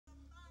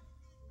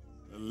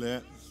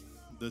Let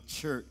the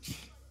church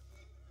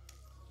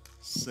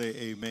say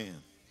amen.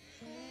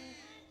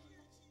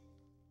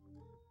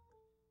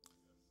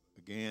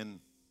 Again,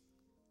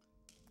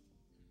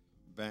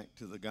 back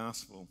to the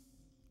gospel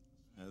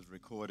as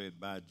recorded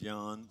by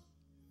John.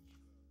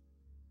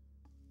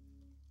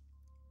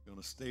 I'm going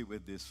to stay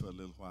with this for a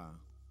little while.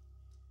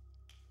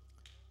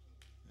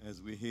 As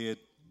we head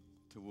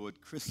toward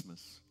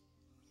Christmas,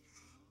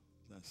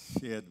 as I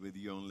shared with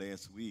you on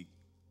last week,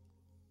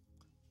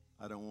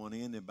 I don't want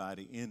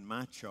anybody in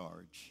my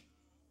charge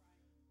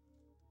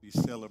be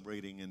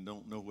celebrating and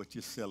don't know what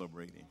you're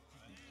celebrating.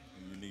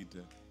 And you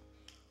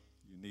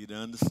need to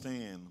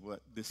understand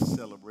what this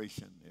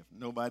celebration, if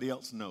nobody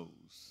else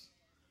knows,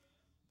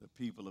 the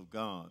people of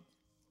God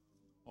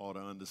ought to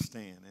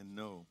understand and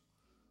know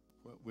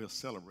what we're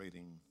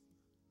celebrating.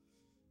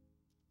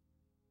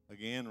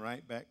 Again,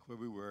 right back where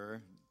we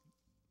were,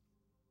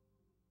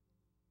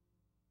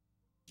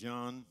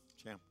 John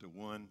chapter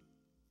 1,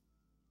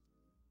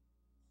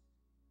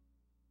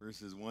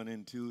 verses 1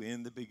 and 2.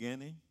 In the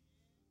beginning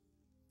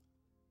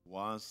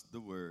was the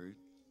Word,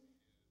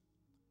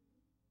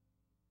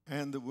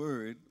 and the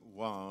Word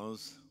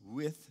was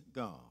with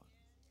God,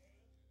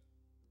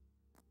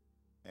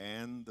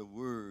 and the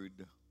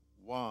Word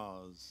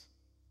was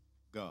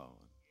God.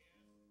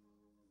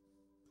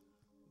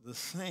 The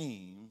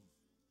same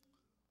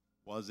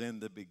was in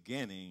the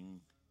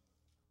beginning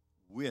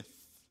with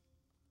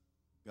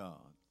God.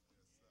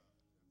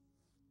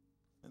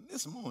 And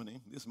this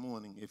morning,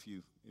 if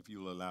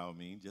you'll allow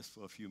me, just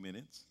for a few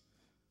minutes,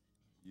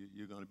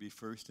 you're going to be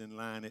first in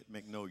line at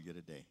Magnolia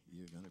today.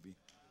 You're going to be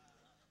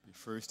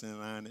first in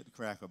line at the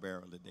Cracker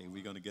Barrel today.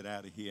 We're going to get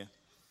out of here.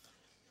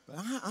 But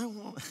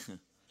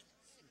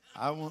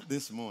I want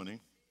this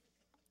morning,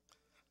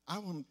 I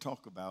want to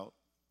talk about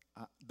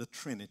the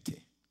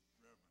Trinity.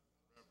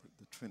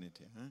 The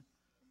Trinity,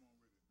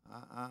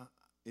 huh?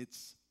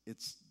 It's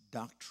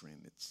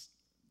doctrine. It's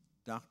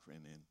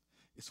doctrine, and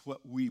it's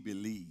what we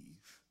believe.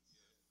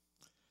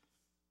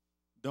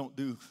 Don't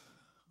do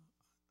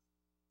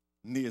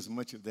near as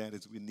much of that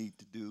as we need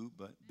to do,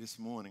 but this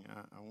morning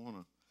I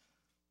want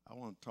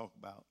to talk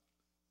about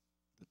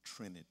the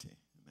Trinity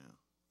now.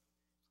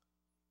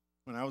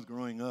 When I was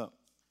growing up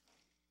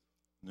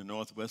in the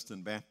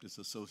Northwestern Baptist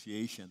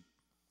Association,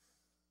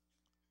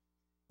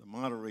 the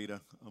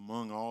moderator,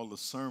 among all the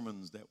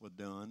sermons that were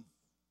done,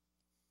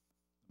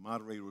 the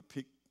moderator would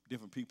pick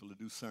different people to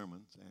do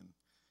sermons, and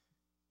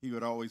he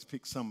would always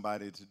pick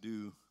somebody to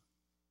do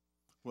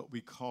what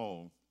we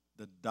call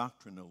the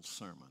doctrinal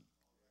sermon.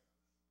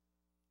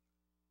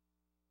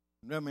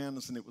 Reverend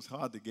Anderson, it was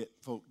hard to get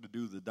folk to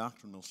do the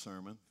doctrinal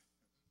sermon.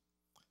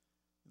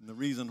 And the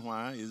reason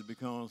why is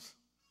because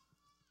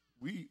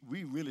we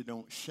really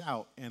don't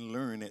shout and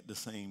learn at the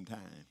same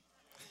time.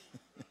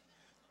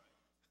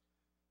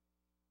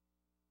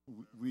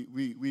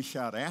 we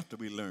shout after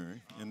we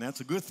learn, and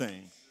that's a good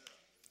thing.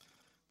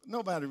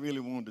 Nobody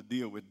really wanted to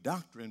deal with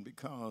doctrine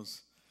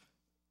because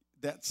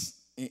that's,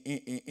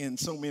 in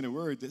so many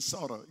words, it's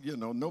sort of,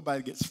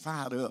 nobody gets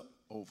fired up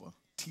over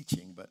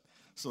teaching. But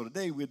so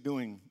today we're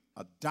doing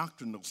a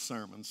doctrinal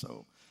sermon,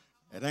 so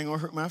it ain't going to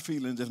hurt my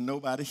feelings if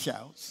nobody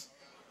shouts.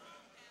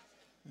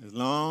 As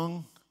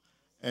long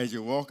as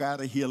you walk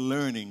out of here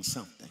learning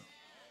something.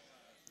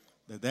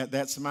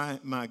 That's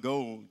my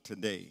goal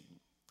today.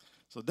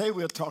 So today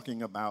we're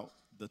talking about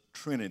the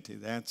Trinity.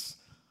 That's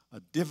a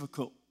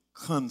difficult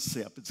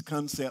concept. It's a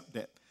concept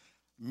that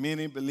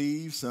many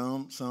believe,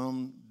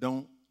 some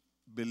don't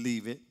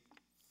believe it.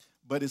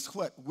 But it's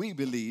what we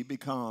believe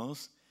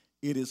because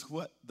it is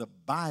what the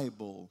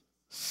Bible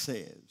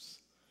says.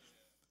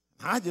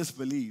 I just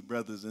believe,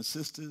 brothers and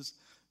sisters,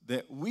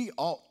 that we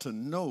ought to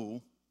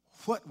know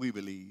what we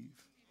believe,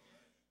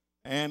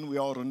 and we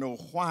ought to know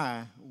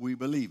why we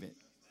believe it.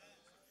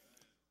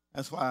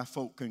 That's why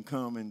folk can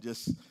come and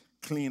just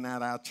clean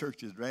out our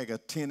churches, drag a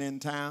tent in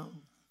town,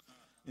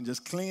 and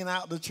just clean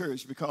out the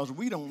church because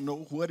we don't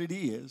know what it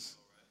is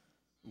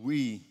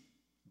we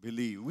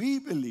believe. We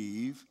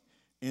believe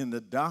in the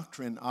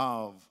doctrine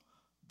of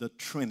the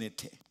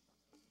Trinity.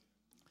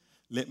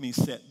 Let me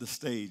set the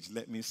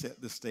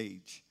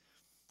stage.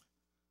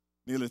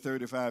 Nearly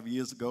 35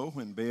 years ago,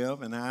 when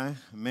Bev and I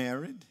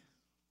married,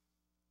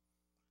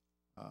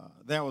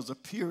 there was a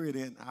period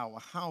in our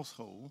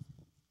household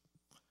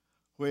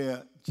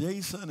where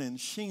Jason and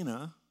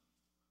Sheena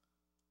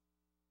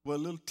were a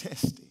little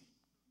testy.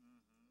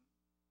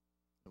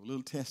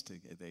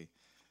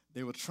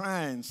 They were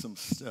trying some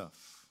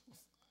stuff.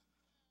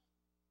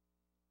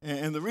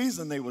 And the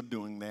reason they were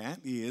doing that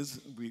is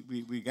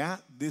we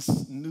got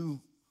this new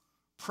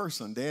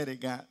person. Daddy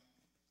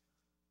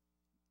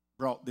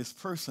brought this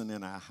person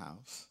in our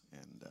house.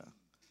 And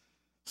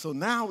so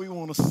now we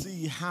want to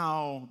see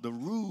how the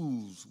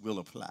rules will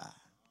apply.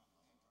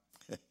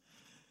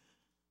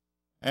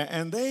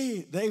 And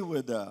they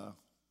would,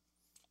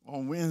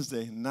 on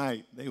Wednesday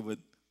night, they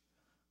would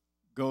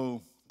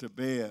go to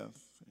Bev.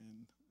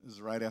 And this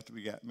is right after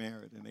we got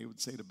married. And they would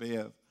say to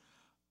Bev,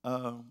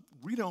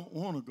 we don't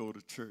want to go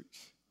to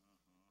church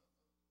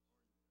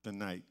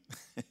tonight.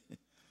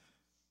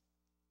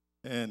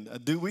 And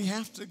do we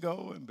have to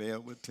go? And Bear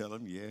would tell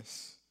them,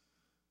 yes,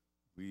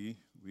 we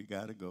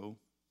got to go.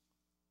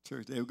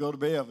 Church, they would go to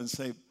Bev and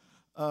say,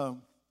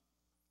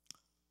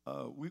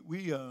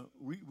 we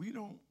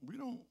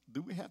don't,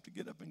 do we have to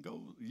get up and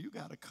go? You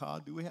got a car.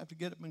 Do we have to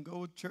get up and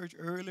go to church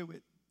early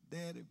with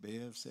Daddy?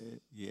 Bev said,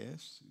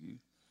 yes,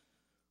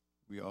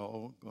 we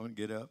all going to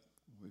get up.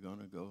 We're going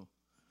to go.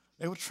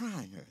 They were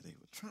trying her. They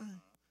were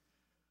trying.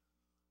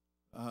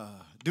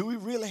 Do we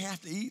really have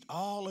to eat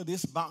all of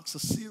this box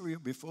of cereal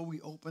before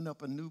we open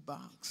up a new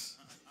box?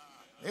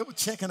 They were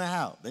checking her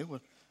out. They were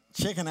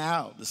checking her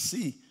out to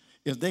see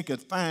if they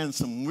could find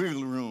some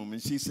wiggle room.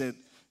 And she said,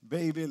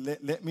 baby,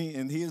 let me,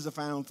 and here's the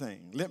final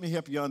thing. Let me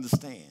help you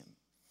understand.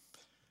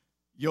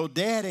 Your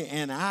daddy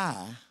and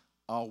I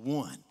are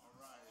one. All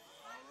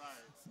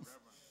right.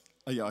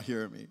 Are y'all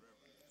hearing me?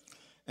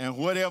 And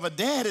whatever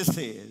daddy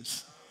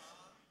says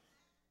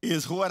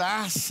is what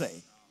I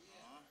say.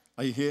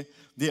 Are you here?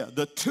 Yeah,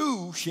 the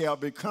two shall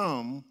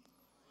become,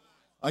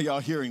 are y'all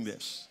hearing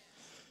this?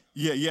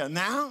 Yeah.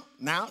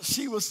 Now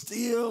she was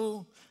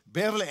still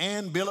Beverly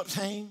Ann Billups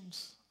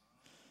Haynes.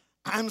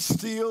 I'm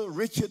still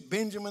Richard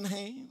Benjamin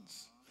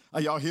Haynes. Are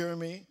y'all hearing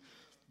me?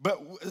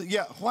 But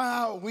yeah,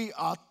 while we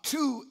are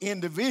two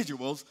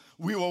individuals,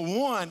 we were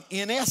one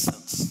in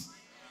essence.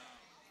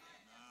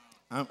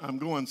 I'm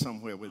going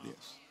somewhere with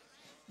this.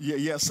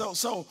 Yeah.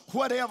 So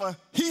whatever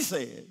he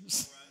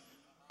says,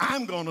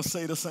 I'm going to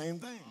say the same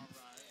thing.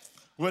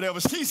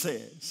 Whatever she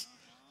says,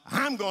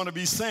 I'm going to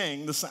be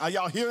saying the same. Are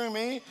y'all hearing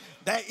me?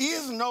 There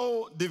is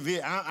no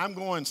division. I'm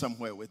going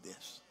somewhere with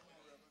this.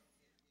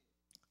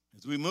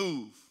 As we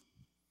move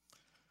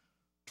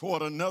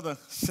toward another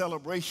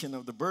celebration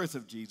of the birth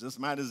of Jesus,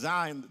 my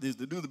desire is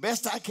to do the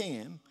best I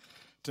can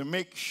to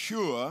make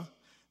sure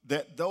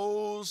that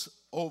those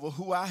over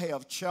who I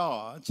have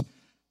charge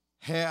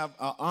have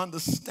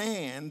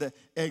understand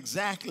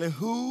exactly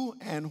who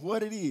and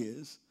what it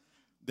is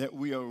that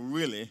we are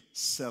really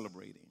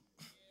celebrating.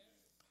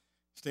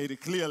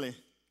 Stated clearly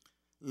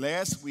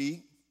last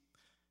week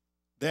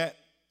that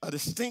a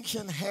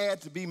distinction had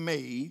to be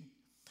made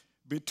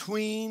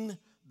between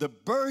the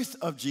birth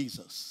of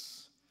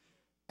Jesus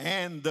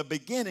and the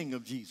beginning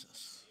of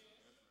Jesus.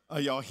 Are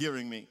y'all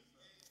hearing me?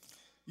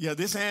 Yeah,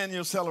 this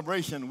annual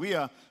celebration, we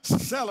are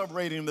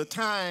celebrating the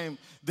time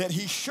that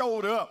he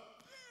showed up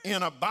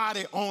in a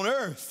body on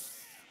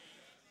earth.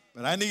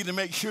 But I need to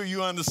make sure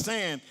you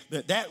understand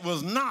that that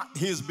was not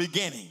his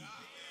beginning.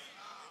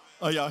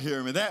 Are y'all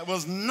hearing me? That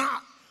was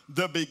not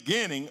the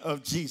beginning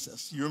of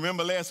Jesus. You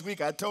remember last week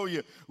I told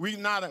you we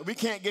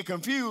can't get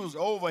confused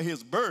over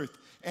his birth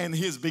and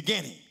his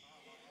beginning.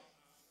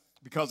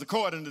 Because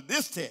according to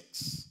this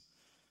text,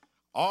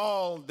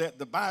 all that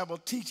the Bible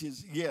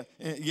teaches,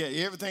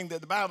 everything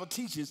that the Bible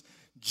teaches,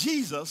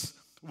 Jesus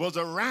was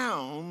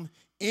around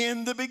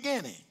in the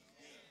beginning.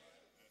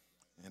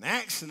 And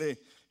actually,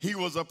 he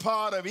was a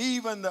part of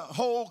even the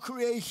whole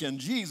creation.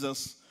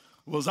 Jesus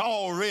was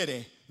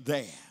already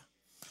there.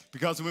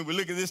 Because when we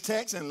look at this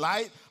text in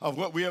light of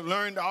what we have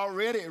learned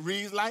already, it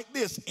reads like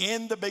this.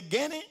 In the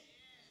beginning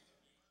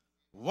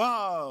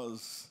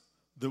was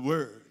the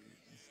Word.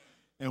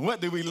 And what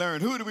did we learn?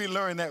 Who do we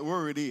learn that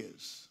Word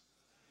is?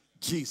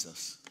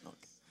 Jesus.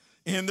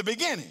 Okay. In the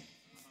beginning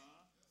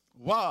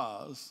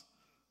was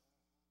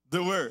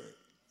the Word.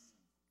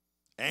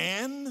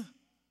 And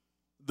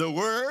the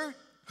Word,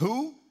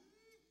 who?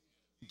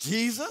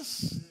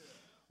 Jesus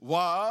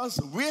was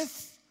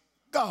with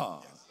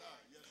God.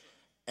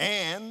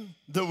 And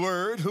the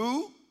Word,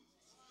 who?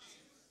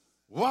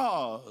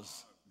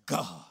 Was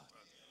God.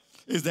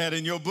 Is that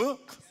in your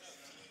book?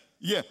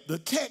 Yeah, the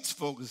text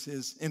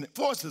focuses and it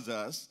forces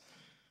us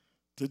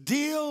to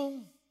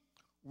deal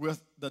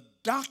with the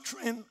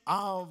doctrine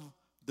of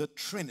the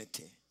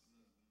Trinity.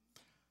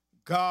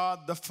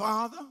 God the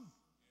Father,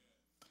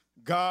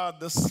 God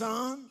the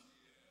Son,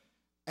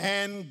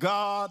 and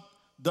God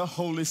the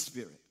Holy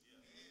Spirit.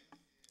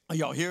 Are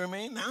y'all hearing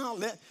me? Now,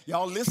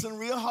 y'all listen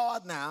real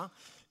hard now.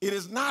 It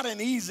is not an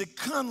easy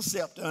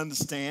concept to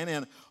understand,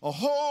 and a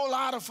whole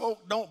lot of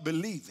folk don't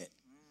believe it.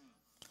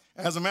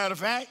 As a matter of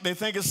fact, they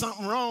think it's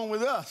something wrong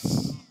with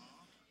us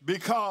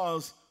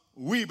because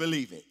we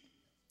believe it.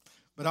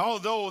 But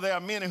although there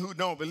are many who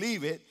don't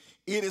believe it,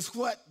 it is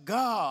what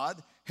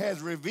God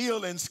has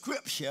revealed in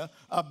Scripture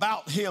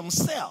about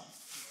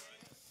himself.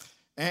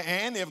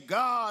 And if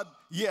God,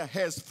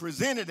 has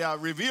presented or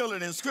revealed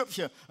it in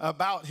Scripture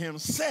about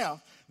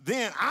himself,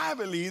 then I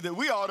believe that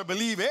we ought to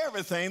believe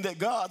everything that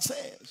God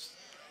says.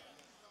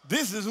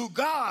 This is who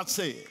God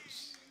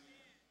says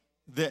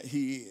that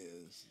he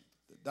is.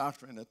 The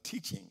doctrine of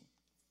teaching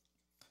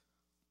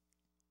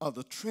of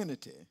the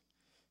Trinity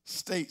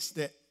states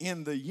that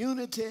in the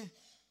unity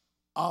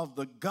of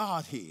the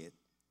Godhead,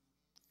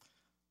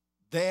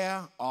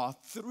 there are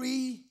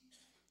three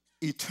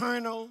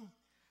eternal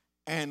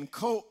and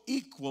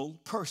co-equal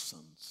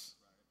persons.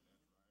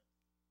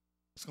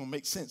 It's going to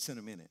make sense in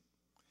a minute.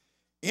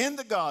 In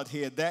the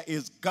Godhead, there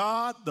is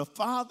God the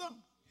Father,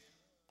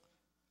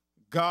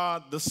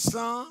 God the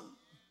Son,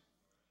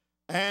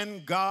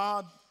 and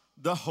God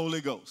the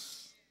Holy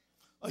Ghost.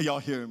 Are y'all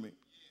hearing me?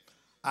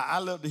 I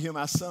love to hear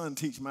my son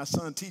teach. My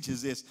son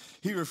teaches this.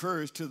 He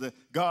refers to the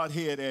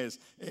Godhead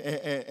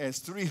as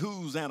three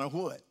who's and a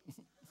what.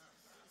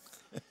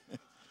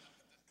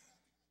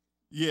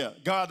 Yeah,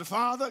 God the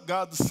Father,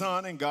 God the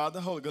Son, and God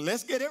the Holy Ghost.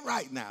 Let's get it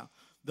right now.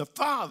 The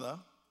Father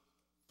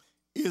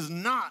is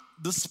not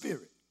the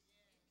Spirit.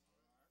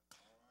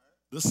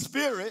 The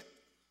Spirit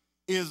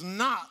is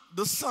not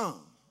the Son.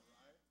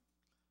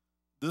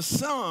 The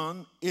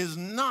Son is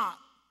not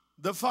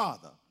the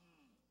Father.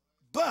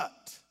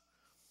 But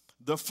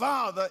the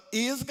Father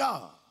is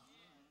God.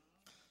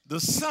 The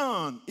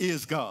Son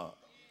is God.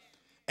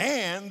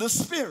 And the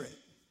Spirit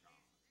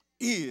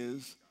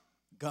is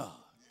God.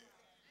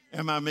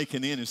 Am I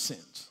making any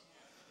sense?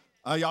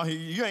 Y'all,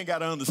 you ain't got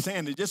to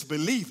understand it. Just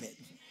believe it.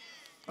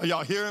 Are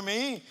y'all hearing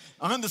me?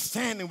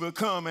 Understanding will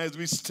come as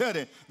we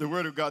study the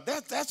Word of God.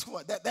 That's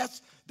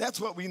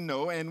what we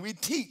know, and we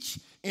teach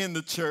in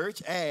the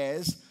church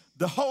as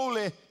the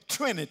Holy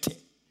Trinity.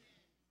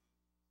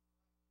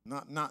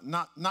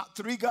 Not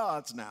three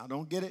gods now.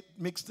 Don't get it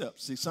mixed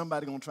up. See,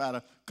 somebody gonna try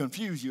to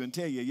confuse you and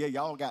tell you, yeah,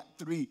 y'all got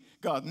three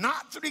gods.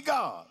 Not three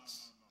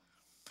gods,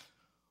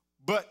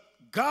 but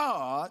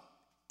God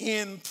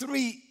in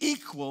three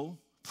equal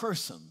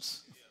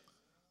persons.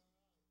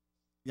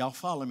 Y'all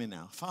follow me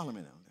now. Follow me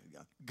now.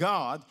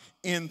 God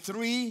in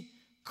three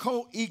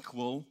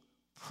co-equal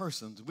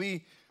persons.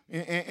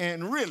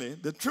 And really,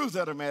 the truth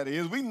of the matter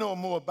is we know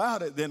more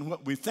about it than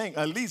what we think.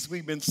 At least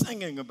we've been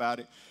singing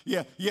about it.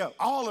 Yeah,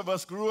 all of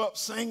us grew up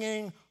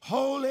singing,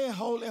 holy,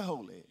 holy,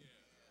 holy.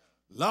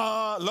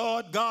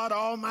 Lord God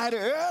Almighty,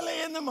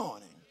 early in the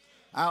morning,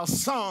 our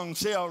song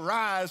shall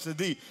rise to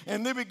thee.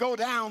 And then we go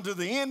down to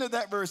the end of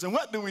that verse, and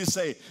what do we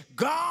say?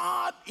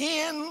 God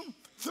in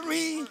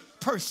three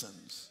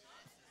persons.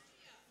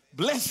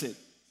 Blessed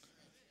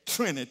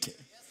Trinity.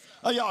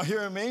 Are y'all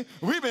hearing me?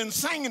 We've been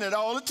singing it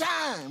all the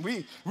time.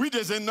 We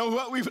just didn't know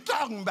what we were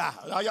talking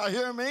about. Are y'all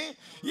hearing me?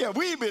 Yeah,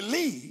 we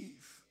believe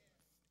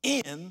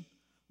in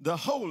the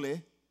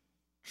Holy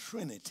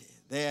Trinity.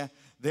 There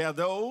are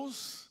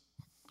those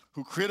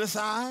who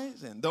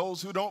criticize and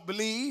those who don't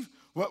believe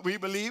what we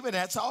believe, and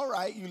that's all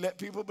right. You let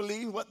people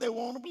believe what they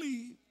want to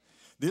believe.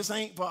 This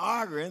ain't for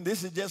arguing.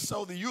 This is just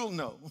so that you'll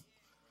know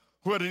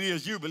what it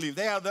is you believe.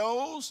 There are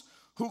those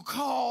who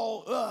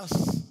call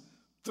us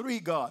three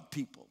God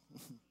people.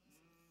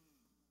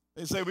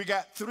 They say we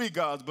got three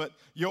gods, but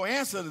your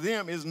answer to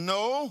them is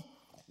no,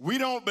 we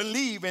don't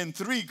believe in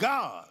three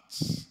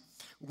gods.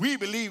 We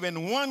believe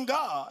in one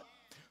God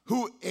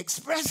who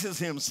expresses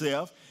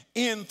himself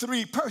in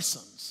three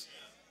persons.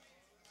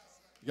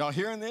 Y'all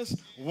hearing this?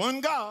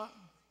 One God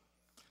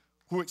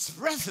who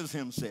expresses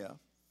himself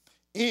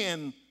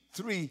in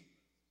three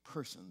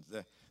persons.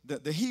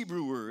 The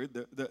Hebrew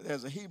word,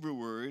 there's a Hebrew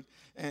word,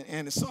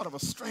 and it's sort of a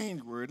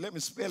strange word. Let me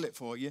spell it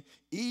for you.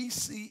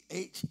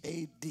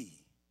 E-C-H-A-D.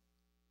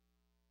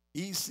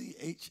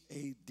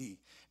 E-C-H-A-D.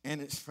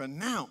 And it's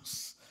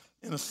pronounced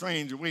in a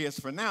strange way. It's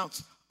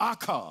pronounced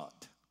akkad.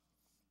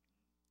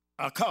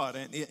 Akkad.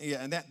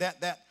 And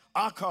that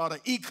akkad or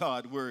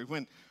ekad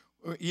word,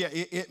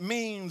 it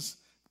means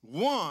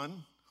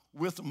one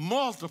with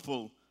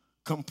multiple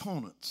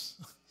components.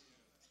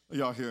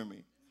 Y'all hear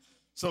me?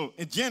 So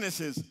in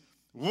Genesis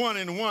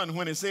 1:1,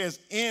 when it says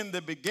in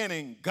the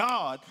beginning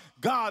God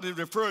is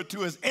referred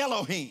to as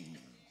Elohim.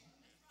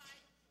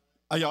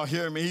 Are y'all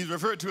hearing me? He's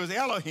referred to as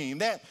Elohim.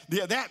 That's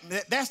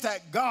that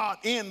God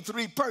in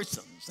three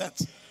persons.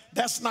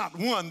 That's not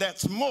one,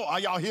 that's more. Are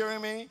y'all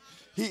hearing me?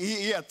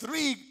 He had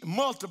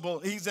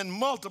he's in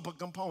multiple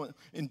components.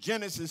 In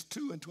Genesis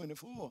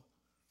 2:24.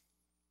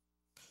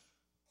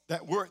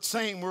 That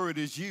same word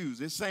is used.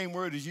 This same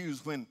word is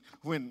used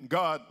when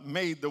God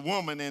made the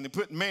woman and he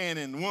put man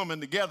and woman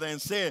together and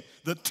said,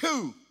 the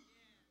two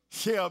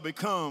shall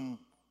become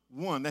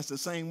one. That's the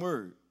same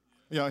word.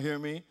 Y'all hear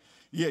me?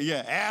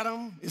 Yeah.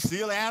 Adam is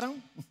still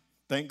Adam.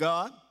 Thank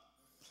God.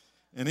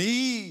 And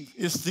Eve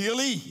is still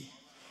Eve.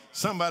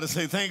 Somebody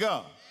say, thank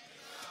God.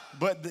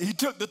 But he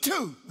took the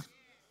two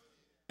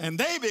and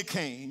they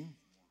became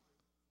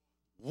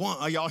one.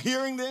 Are y'all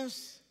hearing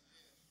this?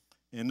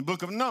 In the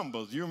book of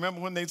Numbers, you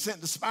remember when they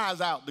sent the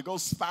spies out to go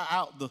spy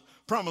out the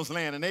promised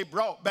land and they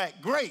brought back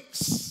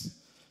grapes.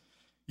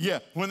 Yeah,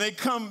 when they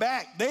come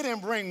back, they didn't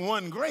bring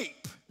one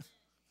grape.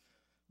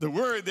 The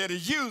word that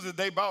is used is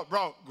they brought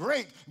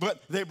grapes,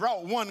 but they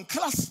brought one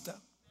cluster.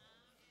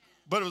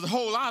 But it was a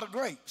whole lot of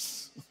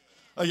grapes.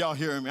 Are y'all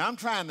hearing me? I'm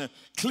trying to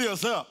clear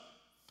us up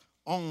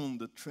on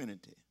the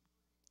Trinity.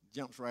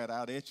 Jumps right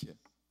out at you.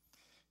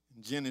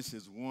 In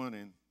Genesis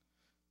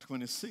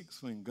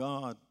 1:26, when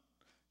God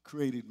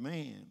created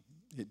man,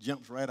 it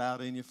jumps right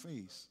out in your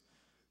face.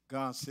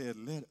 God said,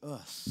 let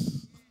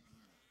us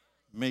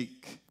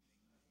make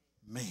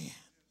man.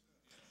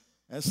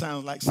 That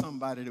sounds like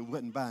somebody that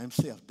wasn't by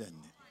himself, doesn't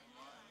it?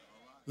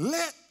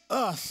 Let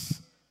us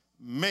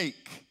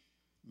make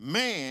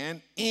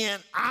man in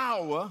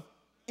our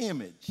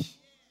image.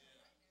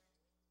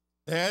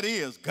 That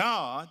is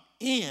God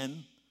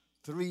in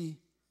three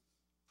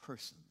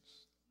persons.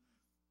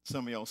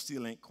 Some of y'all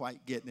still ain't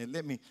quite getting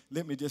it.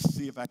 Let me just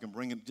see if I can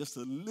bring it just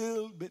a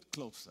little bit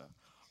closer.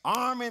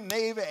 Army,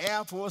 Navy,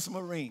 Air Force,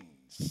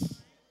 Marines.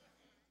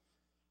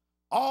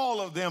 All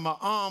of them are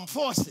armed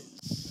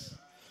forces.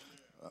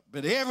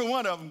 But every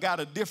one of them got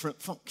a different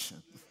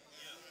function.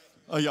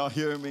 Are y'all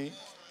hearing me?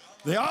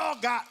 They all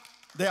got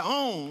their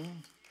own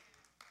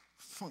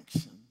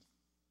function.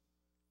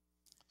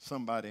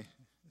 Somebody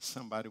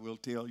will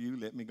tell you,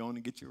 let me go on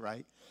and get you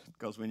right,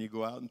 because when you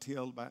go out and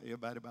tell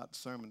everybody about the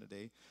sermon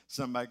today,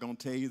 somebody going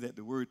to tell you that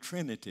the word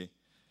Trinity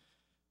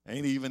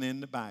ain't even in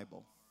the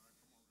Bible.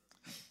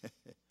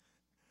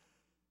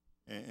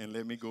 and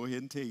let me go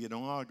ahead and tell you,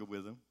 don't argue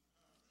with them.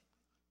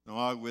 Don't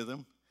argue with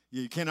them.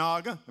 You can't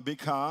argue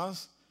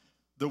because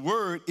the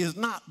word is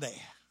not there,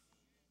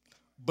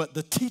 but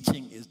the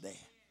teaching is there.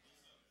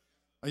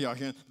 Are y'all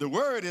hearing? The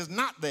word is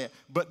not there,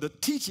 but the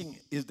teaching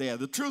is there.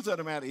 The truth of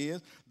the matter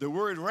is, the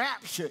word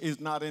rapture is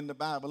not in the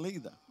Bible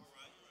either.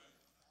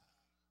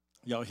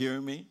 Y'all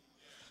hearing me?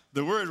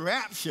 The word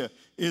rapture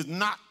is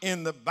not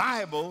in the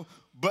Bible,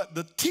 but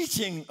the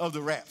teaching of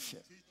the rapture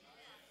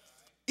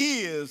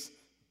is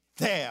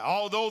there.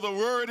 Although the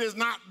word is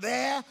not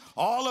there,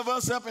 all of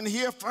us up in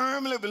here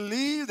firmly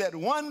believe that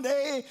one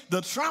day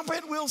the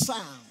trumpet will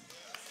sound.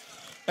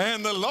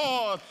 And the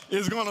Lord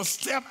is going to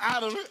step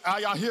out of it.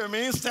 Y'all hear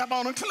me? Step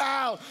on a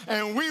cloud,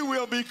 and we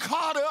will be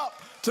caught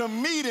up to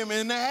meet him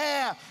in the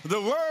air.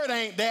 The word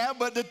ain't there,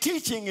 but the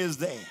teaching is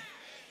there.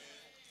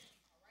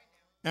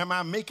 Am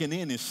I making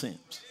any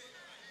sense?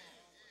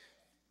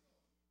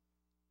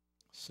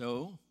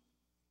 So,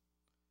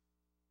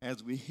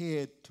 as we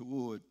head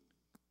toward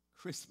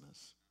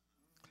Christmas,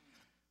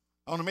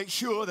 I want to make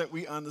sure that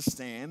we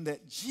understand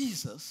that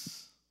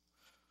Jesus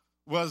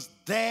was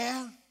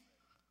there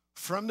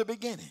from the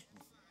beginning.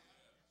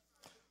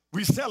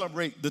 We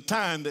celebrate the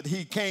time that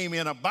he came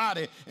in a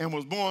body and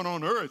was born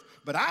on earth,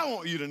 but I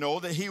want you to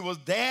know that he was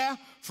there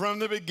from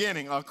the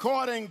beginning.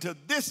 According to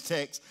this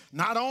text,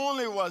 not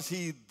only was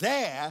he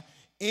there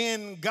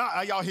in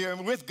God, y'all hear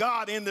him, with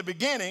God in the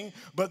beginning,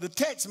 but the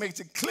text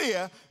makes it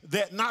clear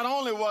that not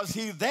only was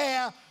he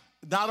there,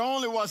 not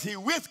only was he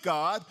with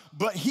God,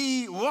 but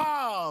he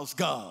was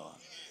God.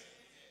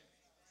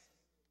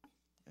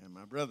 And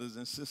my brothers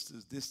and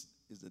sisters, this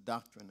is the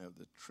doctrine of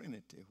the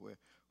Trinity, where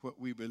what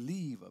we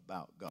believe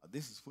about God.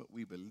 This is what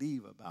we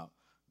believe about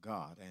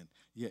God. And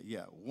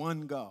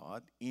one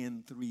God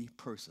in three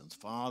persons,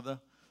 Father,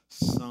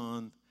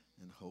 Son,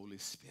 and Holy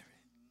Spirit.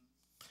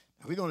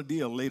 Now, we're going to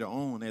deal later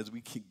on as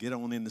we get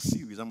on in the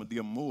series. I'm going to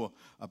deal more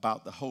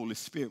about the Holy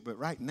Spirit. But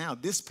right now,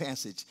 this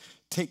passage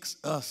takes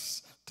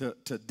us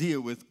to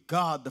deal with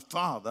God the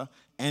Father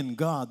and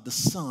God the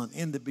Son.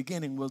 In the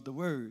beginning was the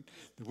Word.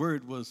 The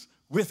Word was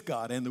with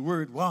God, and the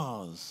Word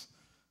was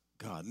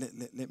God.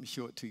 Let me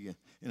show it to you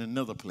in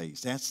another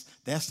place.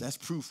 That's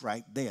proof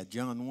right there.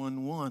 John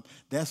 1:1.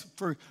 That's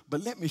first.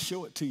 But let me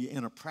show it to you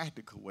in a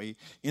practical way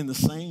in the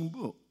same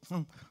book.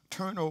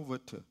 Turn over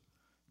to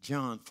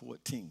John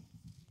 14.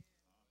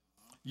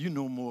 You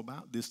know more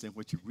about this than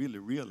what you really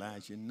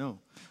realize you know.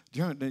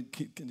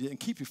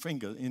 Keep your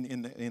finger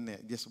in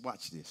that. Just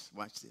watch this.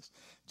 Watch this.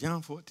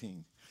 John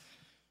 14.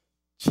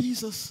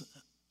 Jesus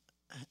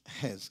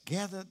has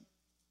gathered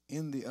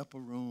in the upper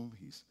room.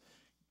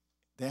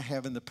 They're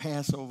having the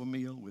Passover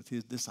meal with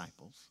his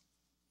disciples.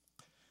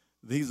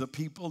 These are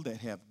people that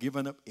have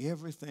given up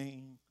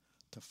everything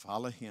to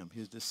follow him,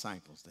 his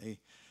disciples.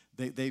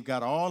 They've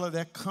got all of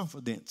their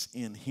confidence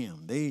in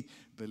him. They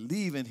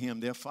believe in him.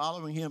 They're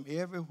following him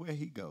everywhere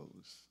he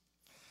goes.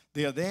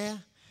 They're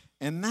there,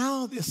 and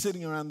now they're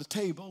sitting around the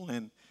table,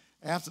 and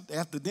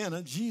after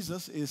dinner,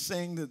 Jesus is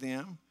saying to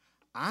them,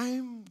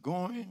 I'm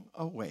going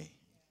away.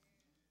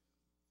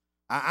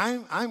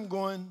 I'm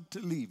going to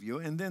leave you.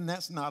 And then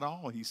that's not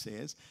all he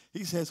says.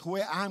 He says,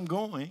 where I'm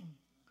going,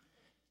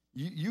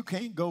 you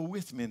can't go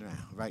with me now,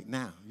 right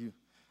now.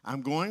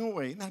 I'm going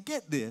away. Now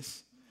get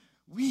this.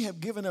 We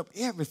have given up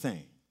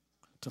everything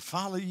to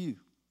follow you.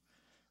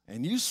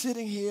 And you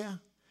sitting here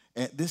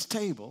at this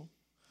table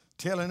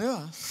telling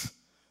us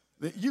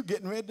that you're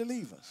getting ready to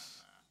leave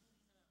us.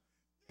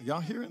 Y'all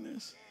hearing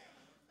this?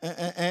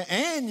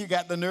 And you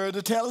got the nerve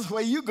to tell us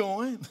where you're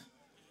going.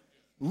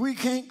 We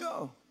can't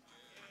go.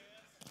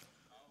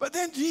 But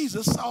then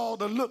Jesus saw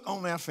the look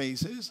on their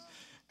faces,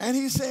 and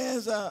he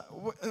says,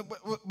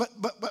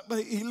 but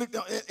he looked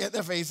at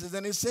their faces,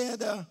 and he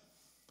said,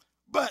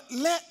 but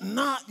let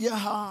not your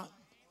heart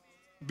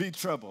be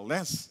troubled.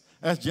 That's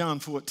John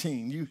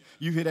 14.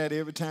 You hear that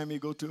every time you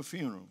go to a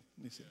funeral.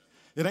 He said,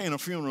 it ain't a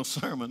funeral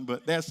sermon,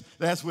 but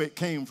that's where it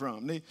came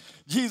from.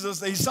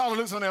 Jesus, he saw the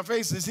looks on their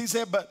faces. He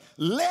said, but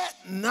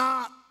let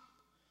not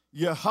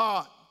your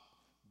heart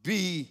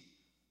be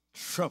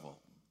troubled.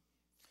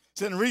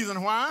 And the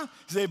reason why,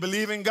 he said,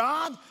 believe in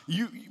God,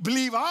 you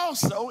believe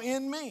also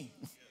in me.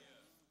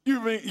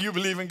 You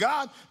believe in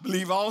God,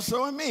 believe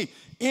also in me.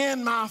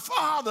 In my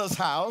Father's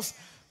house,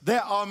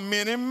 there are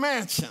many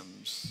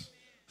mansions.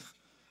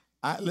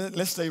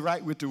 Let's stay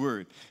right with the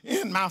word.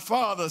 In my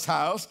Father's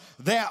house,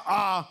 there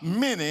are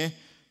many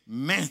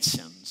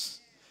mansions.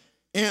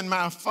 In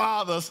my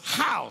Father's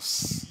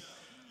house,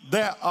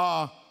 there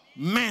are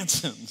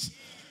mansions.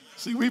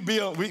 See,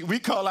 we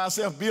call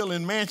ourselves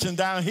building mansions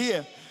down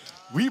here.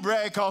 We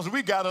brag because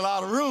we got a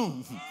lot of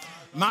room.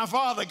 My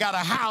father got a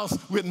house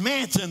with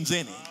mansions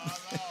in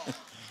it.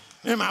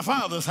 In my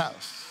father's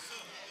house.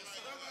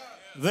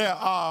 There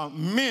are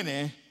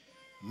many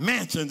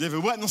mansions. If it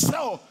wasn't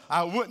so,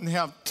 I wouldn't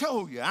have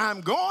told you.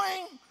 I'm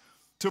going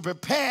to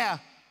prepare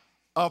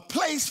a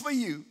place for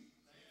you,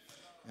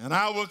 and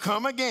I will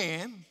come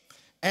again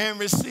and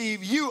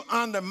receive you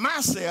unto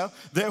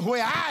myself, that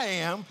where I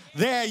am,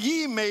 there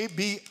ye may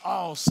be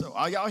also.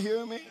 Are y'all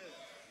hearing me?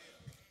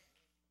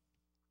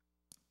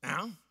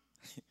 Now,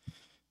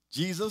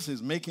 Jesus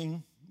is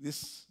making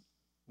this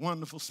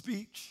wonderful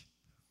speech,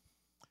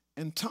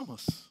 and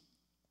Thomas,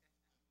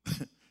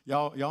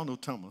 y'all know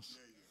Thomas.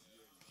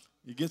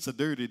 He gets a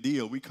dirty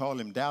deal. We call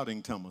him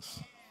Doubting Thomas.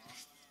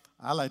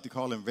 I like to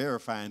call him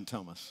Verifying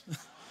Thomas.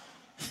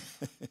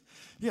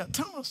 Yeah,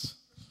 Thomas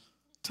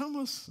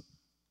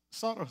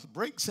sort of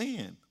breaks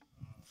in.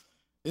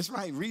 It's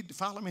right.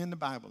 Follow me in the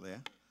Bible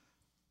there.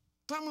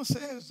 Thomas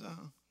says,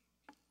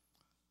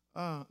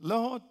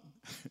 Lord,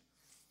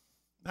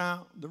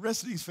 now the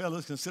rest of these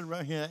fellas can sit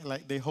around here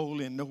like they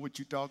holy and know what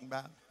you're talking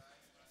about.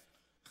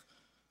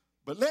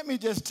 But let me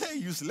just tell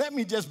you, let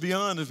me just be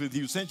honest with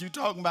you, since you're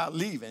talking about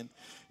leaving,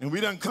 and we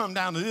done come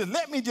down to this,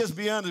 let me just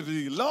be honest with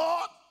you.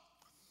 Lord,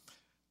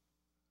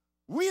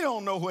 we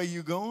don't know where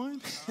you're going.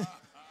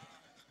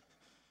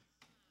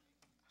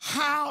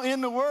 How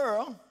in the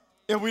world,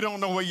 if we don't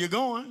know where you're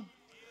going,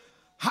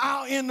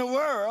 how in the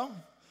world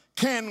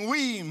can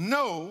we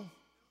know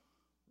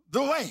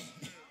the way?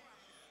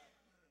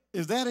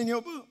 Is that in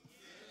your book?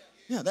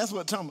 Yeah, that's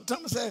what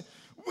Thomas said.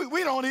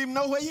 We don't even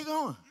know where you're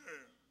going.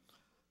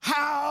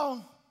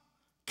 How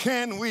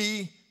can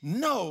we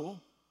know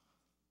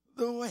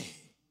the way?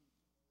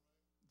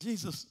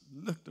 Jesus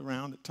looked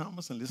around at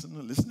Thomas and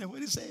listen to what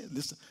he said.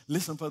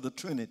 Listen for the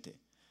Trinity.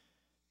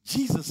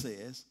 Jesus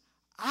says,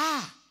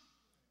 I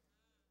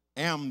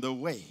am the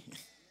way.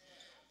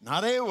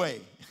 Not a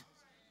way.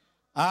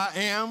 I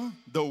am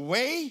the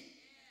way,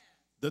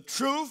 the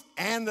truth,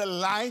 and the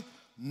life.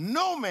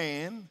 No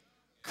man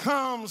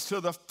comes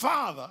to the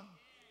Father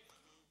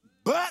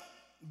but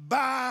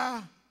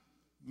by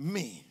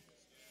me.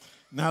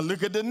 Now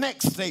look at the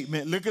next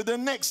statement. Look at the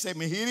next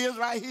statement. Here it is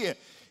right here.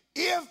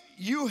 If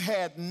you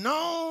had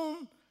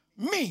known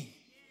me,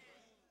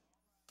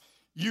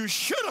 you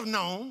should have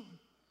known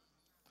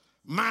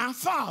my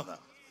Father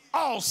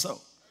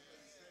also.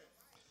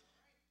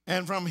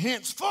 And from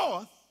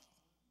henceforth,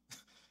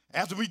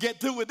 after we get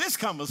through with this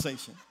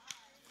conversation,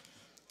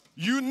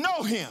 you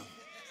know him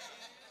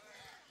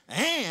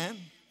and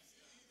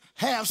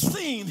have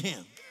seen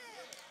him.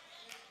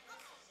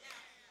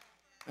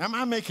 Am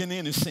I making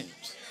any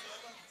sense?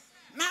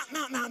 No.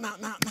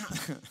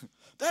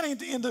 That ain't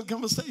the end of the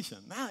conversation.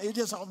 Now, it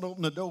just ought to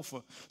open the door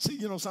for, see,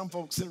 you know, some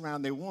folks sit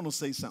around, they want to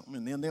say something,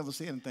 and they'll never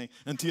say anything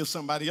until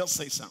somebody else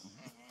say something.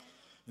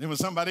 And then when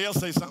somebody else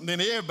say something, then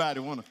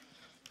everybody want to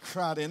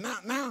crowd in.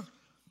 Now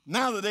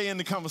that they're in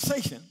the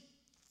conversation,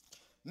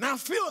 now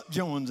Philip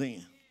joins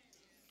in.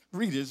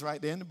 Read it, it's right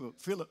there in the book.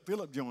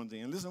 Philip joins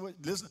in. Listen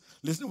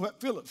to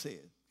what Philip said.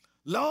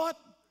 Lord,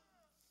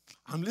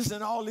 I'm listening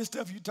to all this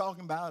stuff you're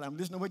talking about. I'm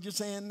listening to what you're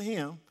saying to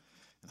him.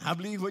 And I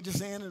believe what you're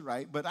saying is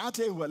right. But I'll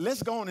tell you what,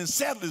 let's go on and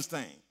settle this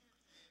thing.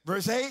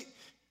 Verse 8,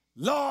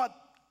 Lord,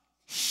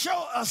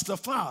 show us the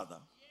Father.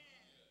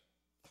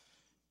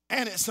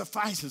 And it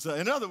suffices us.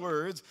 In other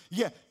words,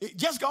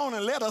 just go on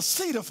and let us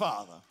see the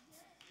Father.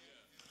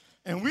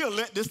 And we'll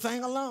let this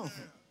thing alone.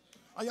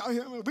 Are y'all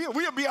hearing me?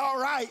 We'll be all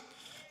right.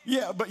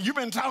 Yeah, but you've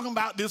been talking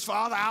about this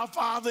Father, our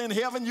Father in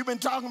heaven. You've been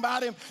talking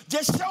about him.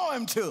 Just show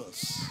him to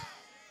us.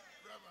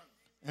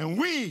 And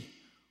we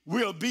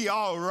will be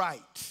all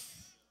right.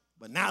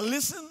 But now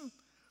listen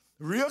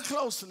real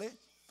closely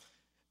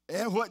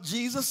at what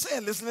Jesus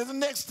said. Listen to the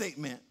next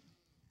statement.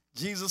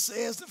 Jesus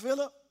says to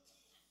Philip,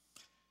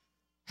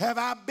 have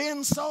I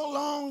been so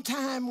long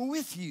time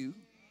with you,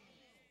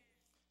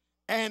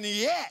 and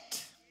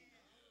yet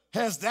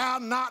hast thou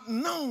not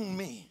known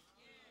me?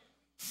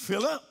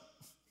 Philip,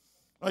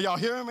 are y'all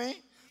hearing me?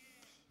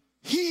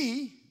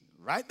 He,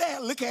 right there,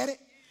 look at it,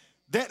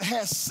 that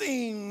has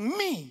seen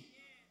me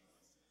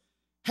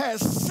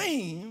has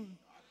seen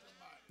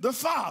the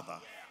Father.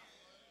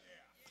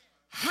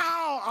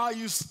 How are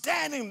you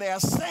standing there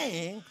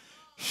saying,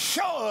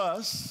 show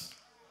us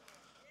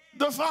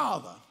the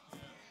Father?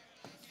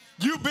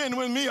 You've been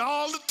with me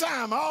all the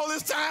time. All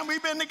this time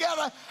we've been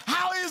together.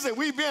 How is it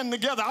we've been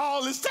together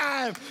all this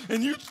time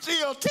and you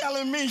still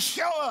telling me,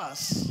 show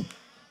us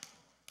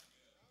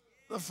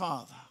the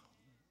Father?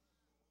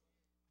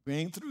 We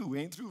ain't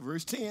through.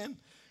 Verse 10,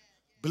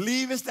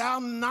 believest thou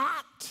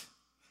not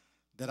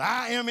that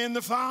I am in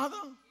the Father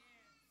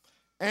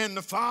and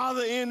the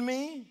Father in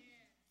me?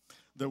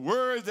 The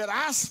words that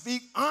I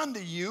speak unto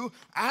you,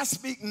 I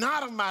speak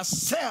not of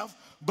myself,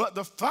 but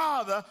the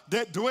Father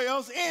that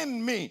dwells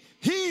in me.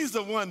 He's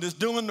the one that's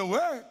doing the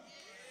work.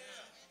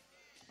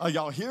 Are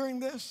y'all hearing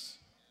this?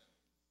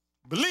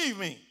 Believe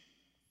me.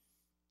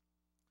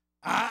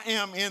 I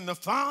am in the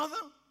Father,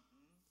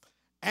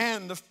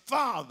 and the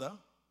Father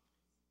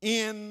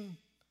in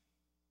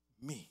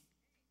me.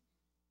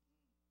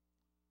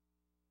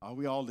 Are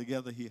we all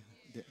together here?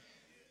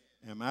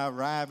 Am I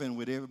arriving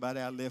with everybody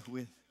I left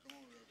with?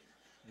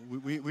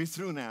 We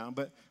through now,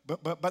 but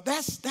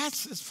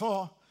that's as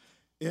far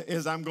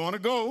as I'm going to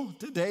go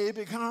today,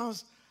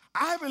 because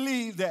I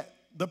believe that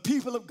the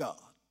people of God,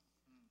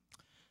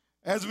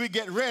 as we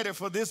get ready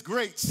for this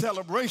great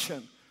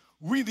celebration,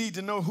 we need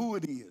to know who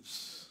it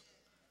is,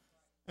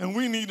 and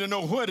we need to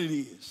know what it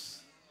is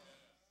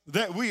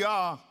that we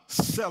are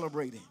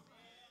celebrating.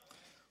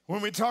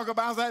 When we talk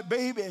about that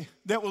baby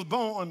that was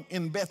born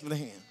in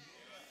Bethlehem,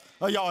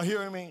 are y'all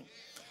hearing me?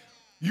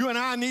 You and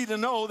I need to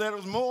know that it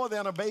was more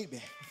than a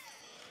baby.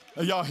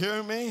 Are y'all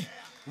hearing me?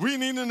 We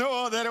need to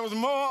know that it was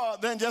more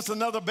than just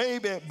another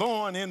baby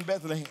born in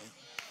Bethlehem.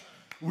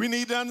 We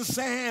need to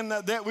understand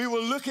that we were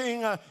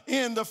looking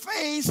in the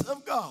face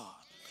of God.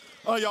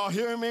 Are y'all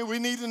hearing me? We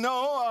need to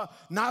know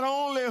not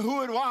only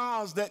who it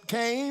was that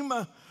came,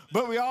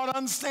 but we ought to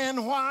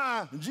understand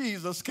why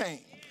Jesus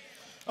came.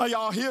 Are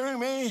y'all hearing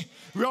me?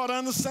 We ought to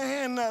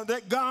understand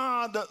that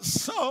God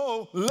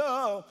so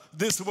loved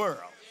this world.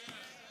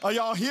 Are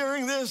y'all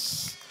hearing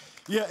this?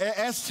 Yeah,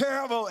 as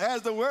terrible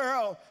as the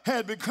world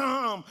had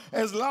become,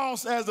 as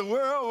lost as the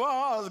world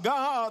was,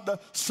 God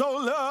so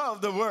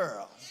loved the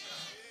world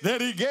that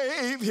he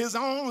gave his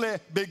only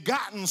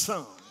begotten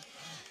Son,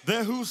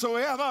 that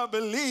whosoever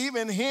believe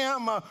in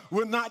him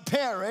would not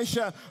perish,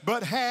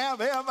 but have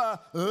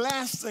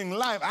everlasting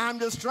life. I'm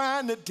just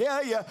trying to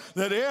tell you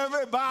that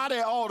everybody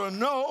ought to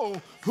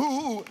know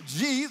who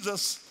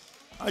Jesus.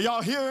 Are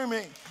y'all hearing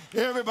me?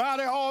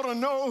 Everybody ought to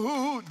know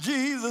who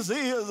Jesus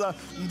is.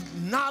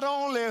 Not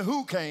only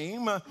who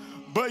came,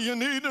 but you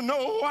need to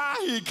know why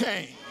he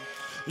came.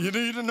 You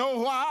need to know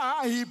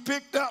why he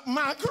picked up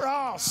my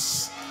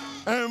cross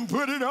and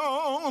put it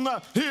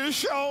on his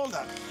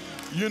shoulder.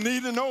 You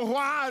need to know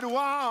why it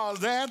was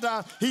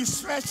that he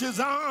stretched his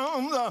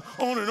arms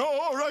on an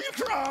old rugged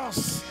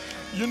cross.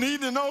 You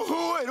need to know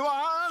who it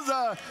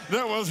was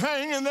that was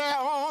hanging there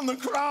on the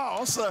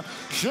cross,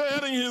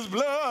 shedding his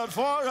blood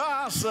for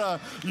us.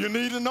 You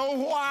need to know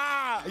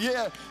why,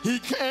 he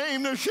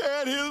came to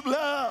shed his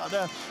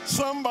blood.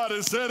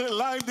 Somebody said it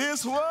like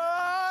this: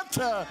 what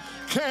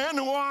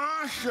can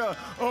wash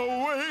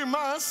away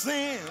my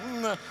sin?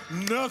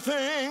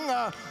 Nothing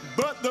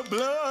but the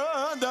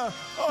blood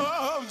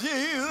of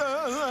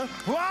Jesus.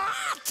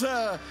 What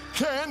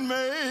can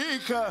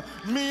make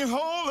me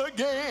whole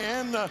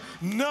again?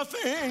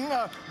 Nothing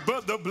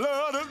but the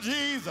blood of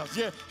Jesus.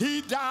 Yeah,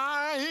 he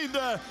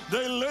died.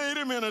 They laid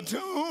him in a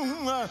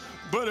tomb.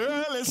 But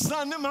early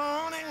Sunday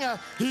morning,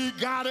 he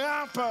got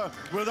up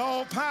with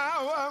all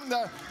power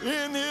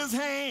in his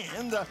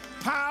hand.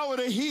 Power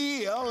to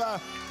heal,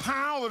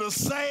 power to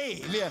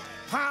save,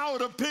 power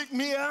to pick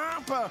me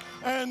up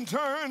and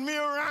turn me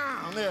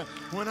around.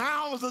 When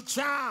I was a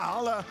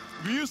child,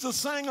 we used to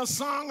sing a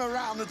song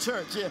around the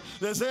church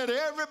that said,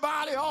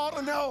 everybody ought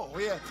to know.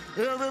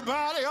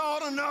 Everybody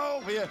ought to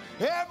know.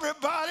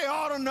 Everybody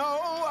ought to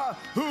know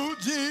who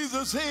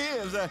Jesus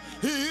is.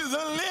 He's the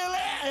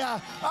lily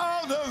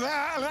of the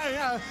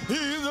valley.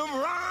 He's the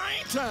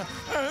bright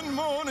and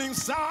morning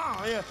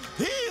star.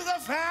 He's the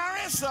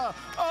fairest of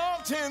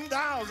 10,000.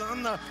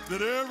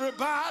 That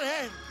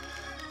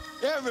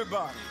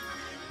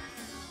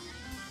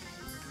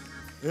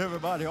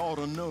everybody ought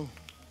to know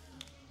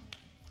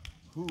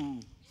who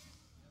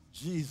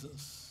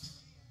Jesus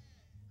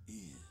is.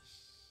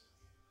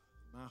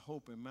 My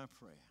hope and my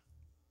prayer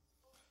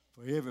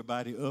for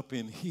everybody up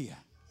in here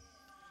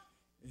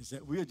is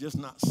that we're just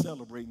not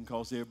celebrating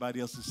because everybody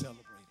else is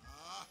celebrating.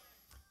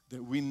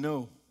 That we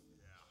know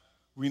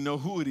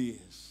who it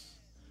is,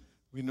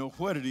 we know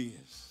what it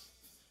is,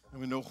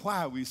 and we know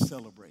why we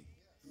celebrate.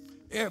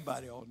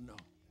 Everybody ought to know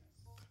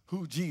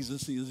who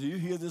Jesus is. Are you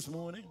here this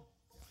morning?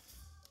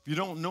 If you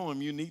don't know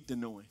him, you need to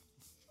know him.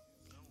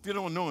 If you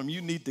don't know him,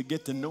 you need to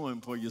get to know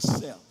him for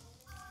yourself.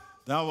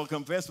 Thou will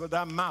confess with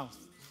thy mouth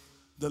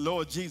the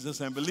Lord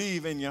Jesus and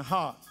believe in your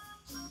heart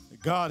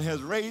that God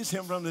has raised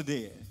him from the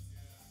dead.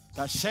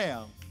 Thou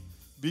shalt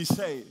be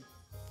saved.